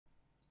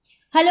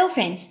Hello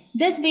friends,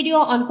 this video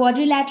on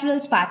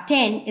quadrilaterals part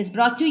 10 is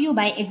brought to you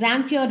by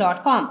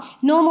examfear.com.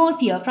 No more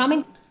fear from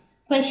exam.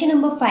 Question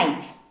number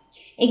 5.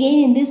 Again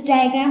in this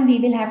diagram we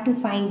will have to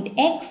find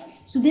x.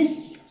 So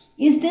is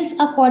this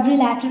a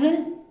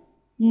quadrilateral?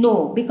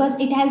 No, because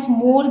it has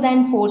more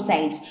than 4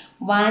 sides.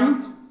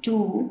 1,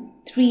 2,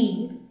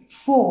 3,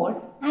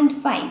 4 and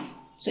 5.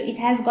 So it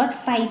has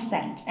got 5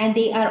 sides and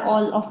they are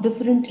all of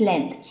different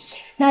length.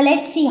 Now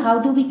let's see how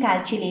do we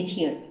calculate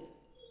here.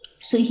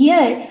 So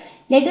here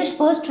let us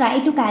first try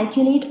to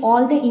calculate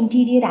all the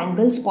interior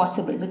angles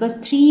possible, because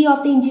 3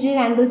 of the interior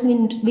angles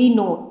we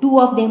know, 2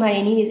 of them are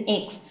anyways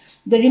x.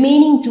 The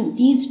remaining 2,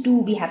 these 2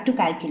 we have to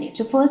calculate.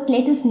 So first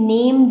let us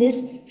name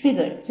this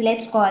figure. So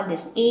let's call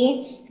this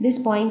A, this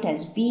point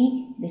as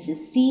B, this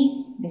is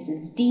C, this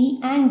is D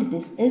and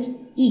this is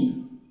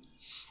E.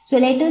 So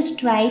let us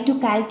try to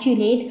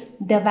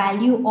calculate the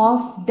value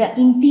of the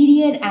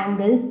interior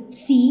angle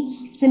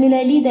C.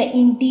 Similarly, the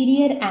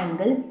interior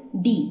angle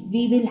D.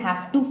 We will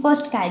have to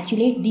first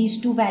calculate these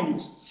two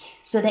values.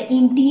 So the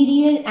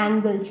interior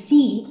angle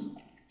C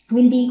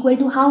will be equal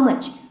to how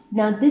much?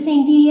 Now this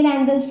interior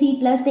angle C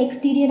plus the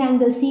exterior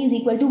angle C is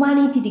equal to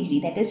 180 degree,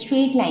 that is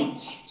straight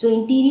line. So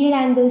interior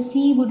angle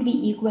C would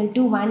be equal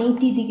to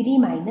 180 degree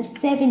minus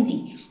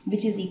 70,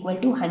 which is equal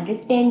to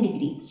 110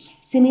 degree.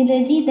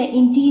 Similarly, the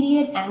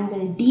interior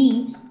angle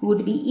D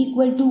would be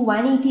equal to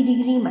 180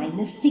 degree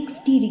minus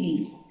 60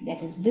 degrees,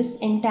 that is this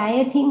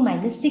entire thing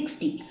minus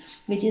 60,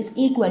 which is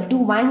equal to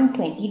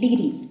 120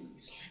 degrees.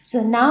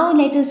 So now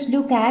let us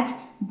look at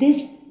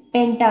this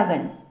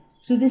pentagon.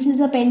 So this is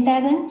a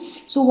pentagon.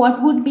 So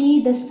what would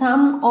be the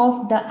sum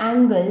of the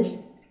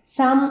angles,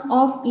 sum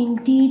of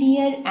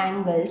interior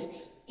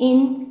angles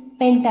in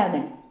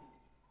pentagon?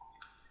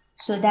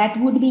 So that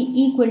would be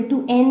equal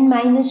to n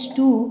minus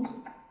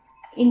 2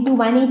 into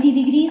 180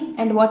 degrees.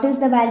 And what is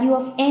the value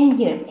of n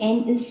here?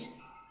 N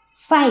is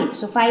 5.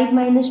 So 5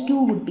 minus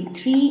 2 would be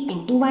 3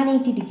 into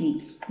 180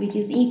 degree, which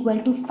is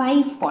equal to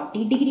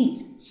 540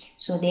 degrees.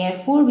 So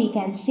therefore we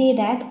can say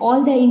that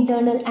all the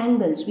internal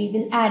angles we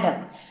will add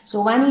up. So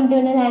one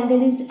internal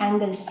angle is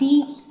angle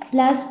C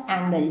plus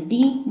angle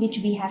D, which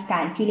we have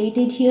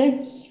calculated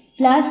here,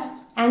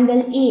 plus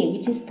angle A,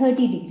 which is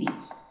 30 degree,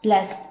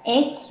 plus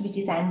X, which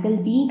is angle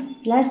B,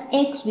 plus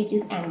X, which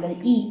is angle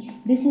E.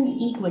 This is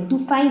equal to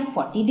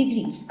 540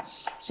 degrees.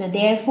 So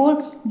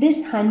therefore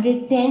this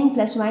 110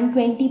 plus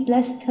 120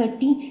 plus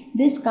 30,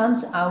 this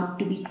comes out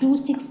to be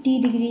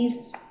 260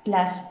 degrees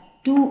plus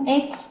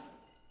 2x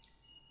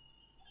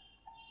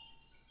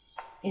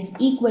is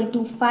equal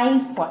to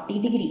 540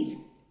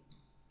 degrees.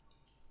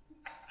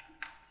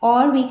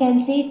 Or we can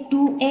say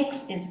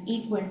 2x is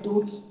equal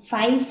to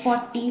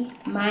 540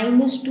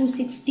 minus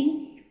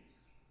 260.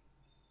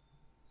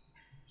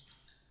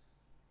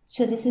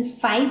 So this is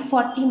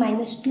 540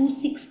 minus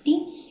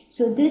 260.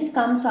 So this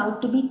comes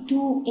out to be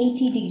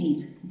 280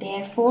 degrees.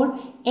 Therefore,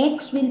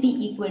 x will be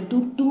equal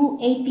to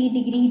 280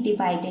 degree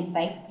divided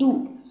by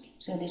 2.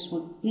 So this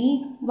would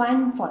be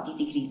 140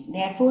 degrees.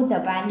 Therefore, the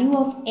value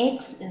of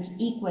x is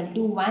equal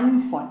to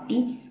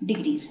 140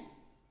 degrees.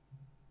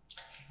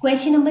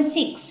 Question number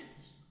 6.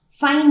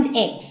 Find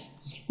x.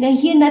 Now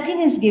here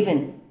nothing is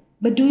given.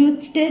 But do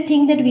you still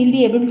think that we'll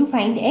be able to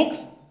find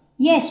x?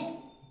 Yes.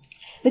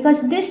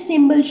 Because this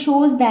symbol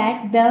shows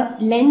that the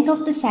length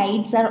of the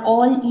sides are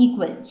all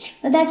equal.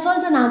 But that's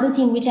also another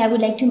thing which I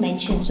would like to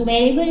mention. So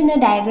wherever in a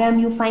diagram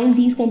you find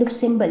these kind of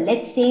symbol,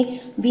 let's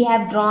say we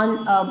have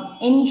drawn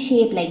any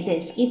shape like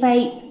this. If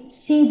I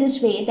say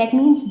this way, that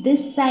means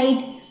this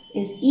side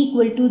is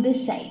equal to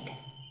this side.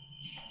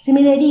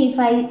 Similarly, if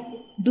I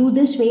do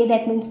this way,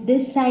 that means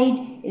this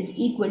side is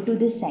equal to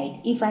this side.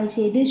 If I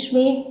say this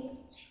way,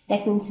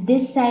 that means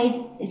this side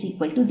is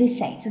equal to this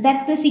side. So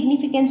that's the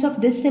significance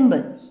of this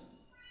symbol.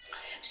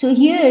 So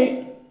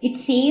here it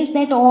says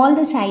that all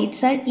the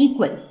sides are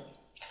equal.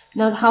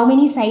 Now how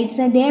many sides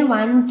are there?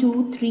 1,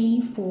 2,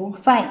 3, 4,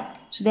 5.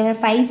 So there are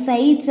 5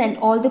 sides and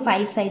all the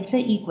 5 sides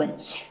are equal.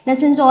 Now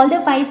since all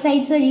the 5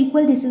 sides are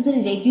equal, this is a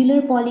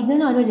regular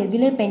polygon or a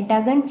regular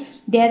pentagon.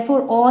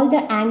 Therefore all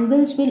the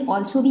angles will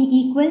also be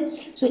equal.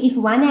 So if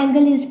one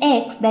angle is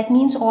x, that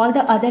means all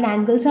the other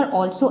angles are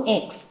also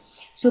x.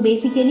 So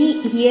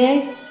basically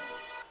here,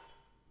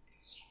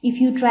 if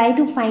you try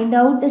to find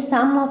out the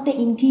sum of the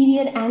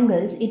interior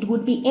angles, it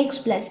would be x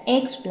plus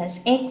x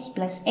plus x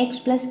plus x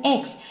plus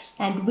x,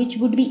 and which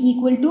would be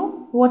equal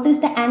to, what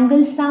is the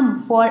angle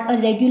sum for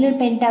a regular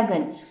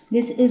pentagon?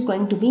 This is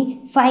going to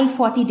be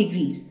 540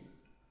 degrees.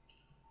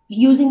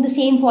 Using the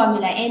same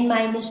formula, n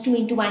minus 2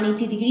 into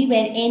 180 degree,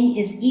 where n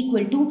is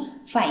equal to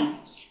 5.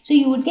 So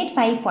you would get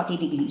 540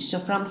 degrees. So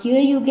from here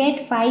you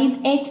get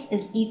 5x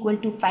is equal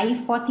to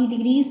 540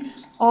 degrees,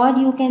 or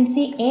you can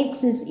say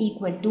x is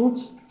equal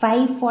to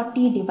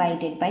 540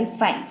 divided by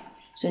 5.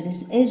 So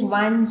this is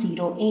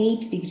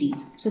 108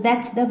 degrees. So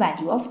that's the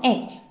value of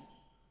x.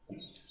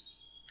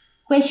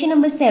 Question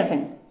number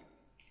 7.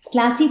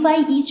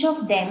 Classify each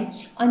of them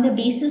on the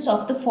basis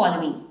of the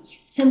following: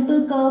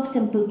 simple curve,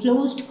 simple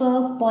closed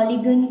curve,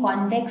 polygon,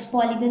 convex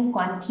polygon,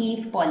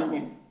 concave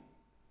polygon.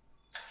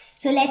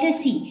 So let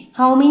us see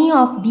how many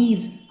of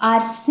these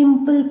are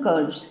simple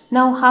curves.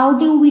 Now how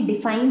do we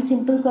define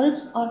simple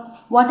curves, or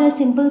what are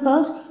simple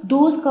curves?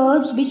 Those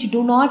curves which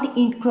do not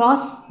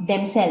cross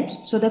themselves.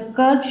 So the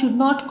curve should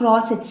not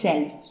cross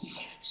itself.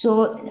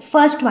 So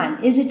first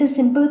one, is it a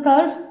simple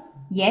curve?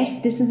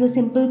 Yes, this is a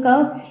simple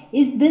curve.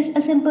 Is this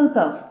a simple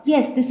curve?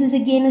 Yes, this is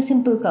again a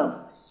simple curve.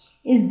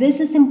 Is this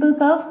a simple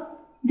curve?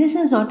 This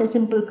is not a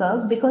simple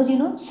curve, because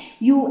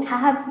you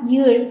have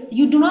here,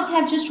 you do not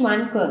have just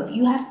one curve,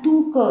 you have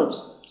two curves.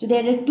 So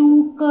there are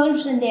two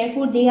curves, and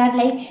therefore they are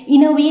like,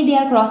 in a way they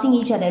are crossing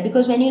each other,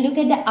 because when you look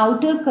at the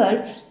outer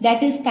curve,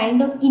 that is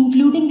kind of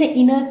including the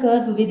inner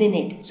curve within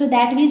it. So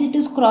that means it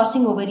is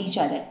crossing over each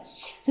other.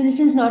 So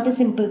this is not a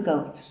simple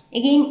curve.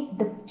 Again,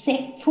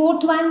 the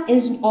fourth one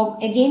is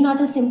again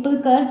not a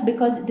simple curve,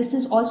 because this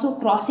is also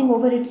crossing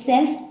over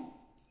itself.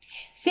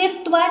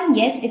 Fifth one,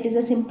 yes, it is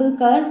a simple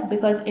curve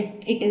because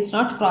it is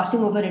not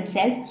crossing over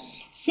itself.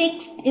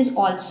 Sixth is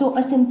also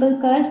a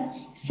simple curve.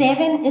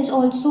 7 is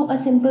also a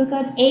simple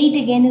curve. 8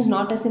 again is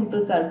not a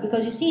simple curve,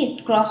 because you see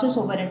it crosses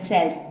over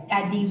itself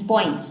at these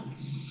points.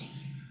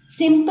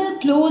 Simple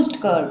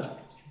closed curve.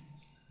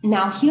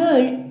 Now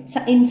here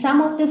in some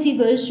of the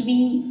figures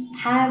we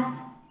have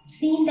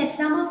seen that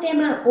some of them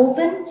are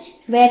open,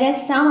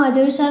 whereas some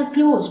others are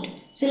closed.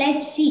 So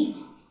let's see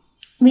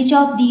which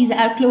of these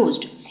are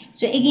closed.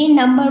 So again,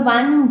 number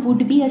 1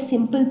 would be a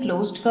simple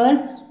closed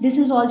curve. This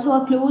is also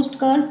a closed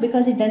curve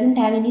because it doesn't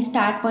have any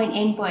start point,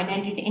 end point,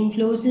 and it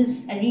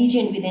encloses a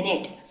region within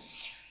it.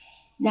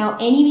 Now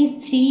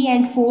anyways, 3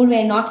 and 4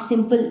 were not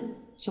simple,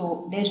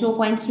 so there's no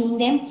point seeing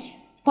them.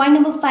 Point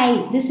number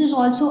 5, this is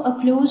also a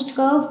closed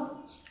curve.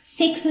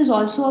 6 is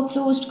also a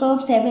closed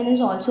curve. 7 is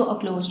also a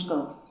closed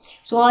curve.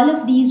 So all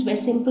of these were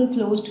simple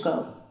closed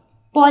curve.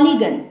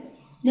 Polygon.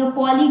 Now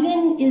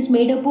polygon is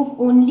made up of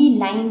only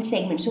line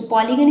segments. So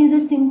polygon is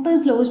a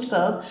simple closed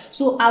curve.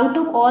 So out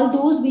of all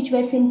those which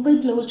were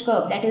simple closed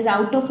curve, that is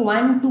out of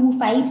 1, 2,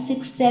 5,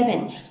 6,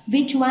 7,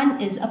 which one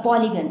is a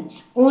polygon?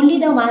 Only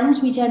the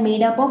ones which are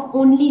made up of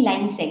only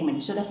line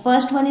segments. So the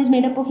first one is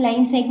made up of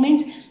line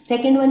segments.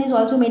 Second one is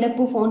also made up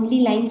of only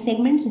line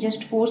segments,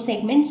 just 4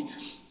 segments.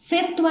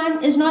 Fifth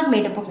one is not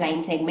made up of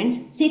line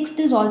segments. Sixth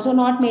is also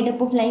not made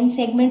up of line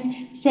segments.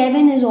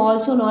 7 is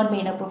also not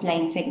made up of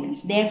line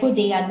segments. Therefore,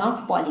 they are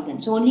not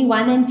polygons. So only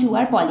 1 and 2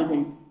 are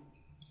polygon.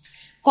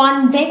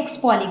 Convex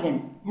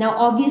polygon. Now,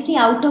 obviously,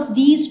 out of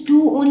these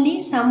two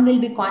only, some will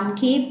be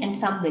concave and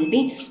some will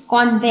be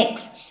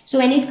convex. So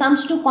when it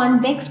comes to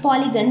convex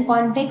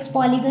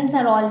polygons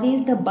are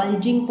always the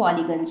bulging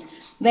polygons,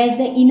 where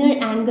the inner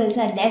angles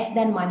are less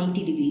than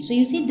 180 degrees. So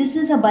you see, this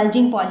is a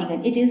bulging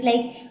polygon. It is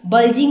like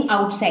bulging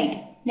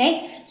outside,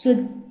 right?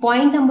 So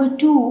point number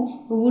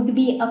 2 would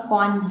be a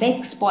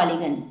convex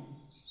polygon.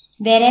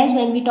 Whereas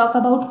when we talk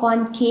about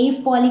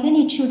concave polygon,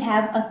 it should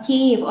have a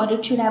cave or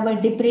it should have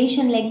a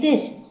depression like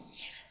this.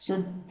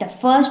 So the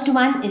first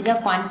one is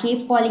a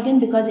concave polygon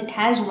because it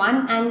has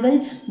one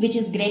angle which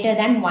is greater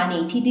than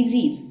 180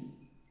 degrees.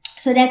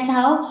 So that's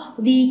how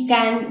we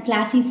can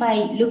classify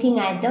looking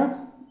at the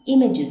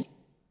images.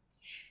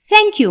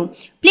 Thank you.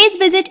 Please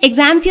visit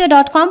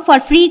examfear.com for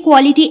free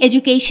quality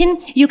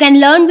education. You can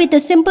learn with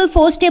a simple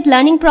 4-step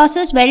learning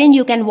process wherein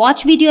you can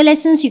watch video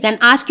lessons, you can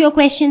ask your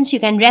questions, you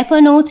can refer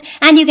notes,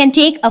 and you can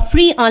take a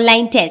free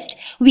online test.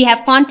 We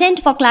have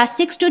content for class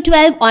 6 to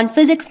 12 on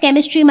physics,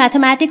 chemistry,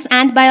 mathematics,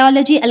 and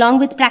biology along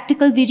with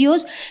practical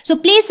videos. So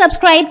please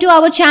subscribe to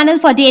our channel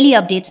for daily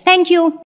updates. Thank you.